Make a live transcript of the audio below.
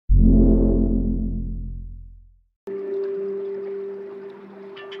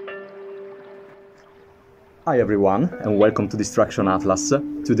Hi everyone, and welcome to Distraction Atlas.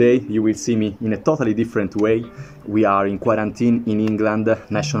 Today you will see me in a totally different way. We are in quarantine in England,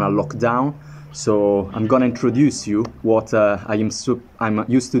 national lockdown. So I'm gonna introduce you what I'm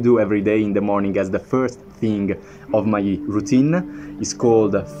used to do every day in the morning as the first thing of my routine. It's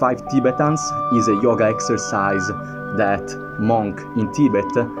called 5 Tibetans. It's a yoga exercise that monk in Tibet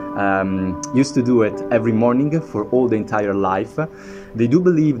used to do it every morning for all the entire life. They do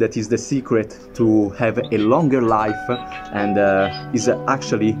believe that is the secret to have a longer life, and is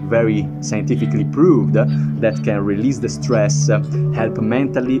actually very scientifically proved that can release the stress, help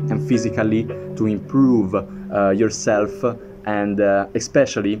mentally and physically to improve yourself, and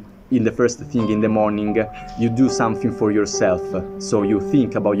especially in the first thing in the morning, you do something for yourself. So you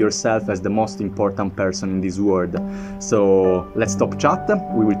think about yourself as the most important person in this world. So let's stop chat,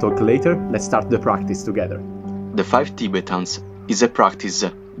 we will talk later, let's start the practice together. The 5 Tibetans is a practice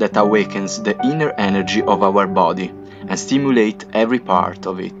that awakens the inner energy of our body and stimulates every part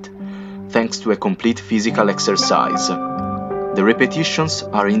of it, thanks to a complete physical exercise. The repetitions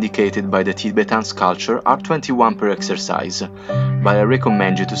are indicated by the Tibetan culture are 21 per exercise, but I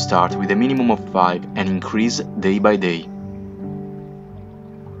recommend you to start with a minimum of 5 and increase day by day.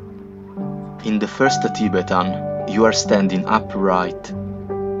 In the first Tibetan, you are standing upright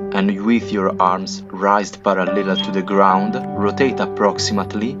and with your arms raised parallel to the ground, rotate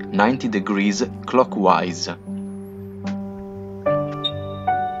approximately 90 degrees clockwise.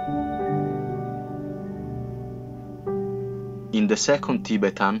 In the second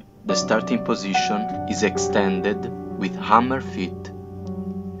Tibetan, the starting position is extended with hammer feet.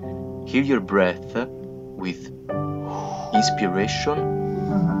 Hear your breath with inspiration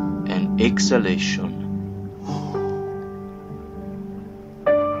and exhalation.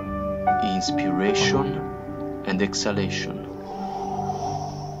 Inspiration and exhalation.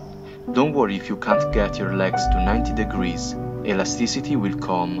 Don't worry if you can't get your legs to 90 degrees, elasticity will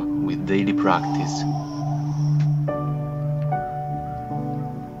come with daily practice.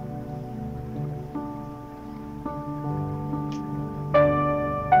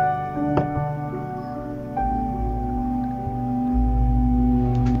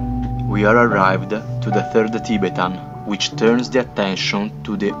 We are arrived to the third Tibetan, which turns the attention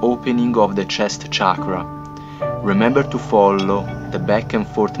to the opening of the chest chakra. Remember to follow the back and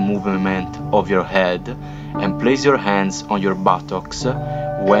forth movement of your head and place your hands on your buttocks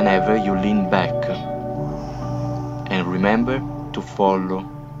whenever you lean back. And remember to follow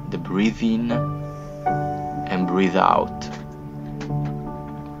the breathe in and breathe out.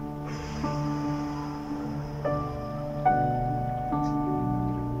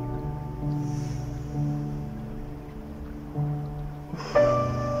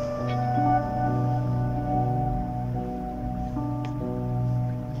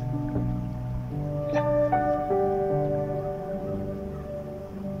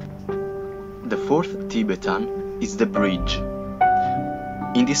 The fourth Tibetan is the bridge.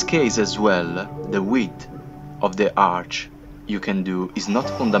 In this case as well, the width of the arch you can do is not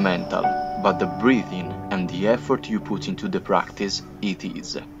fundamental, but the breathing and the effort you put into the practice, it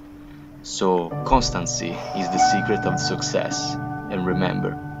is. So constancy is the secret of success, and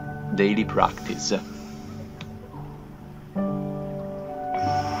remember, daily practice.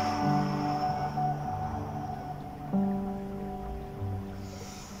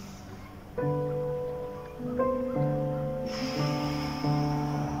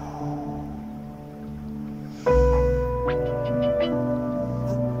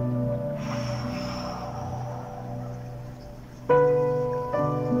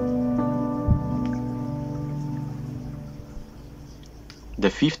 The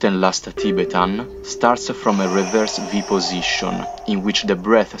fifth and last Tibetan starts from a reverse V position, in which the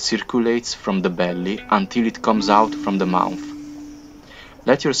breath circulates from the belly until it comes out from the mouth.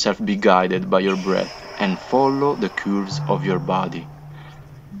 Let yourself be guided by your breath and follow the curves of your body.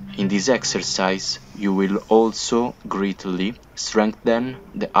 In this exercise, you will also greatly strengthen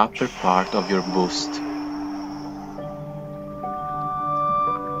the upper part of your bust.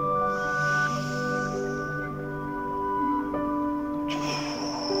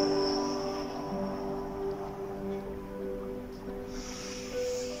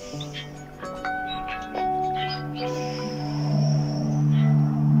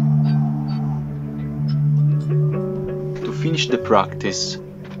 To finish the practice,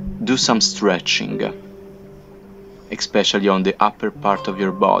 do some stretching, especially on the upper part of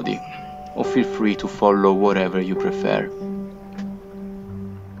your body, or feel free to follow whatever you prefer.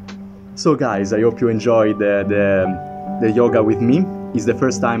 So guys, I hope you enjoyed the yoga with me. It's the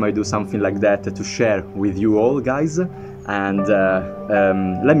first time I do something like that to share with you all, guys. And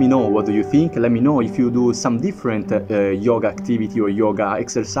let me know what do you think. Let me know if you do some different yoga activity or yoga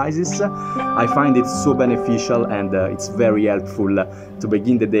exercises. I find it so beneficial, and it's very helpful to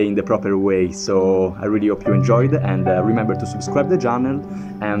begin the day in the proper way. So I really hope you enjoyed, and remember to subscribe the channel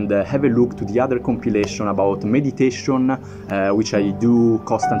and have a look to the other compilation about meditation, which I do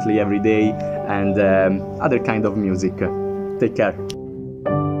constantly every day, and other kind of music. Take care.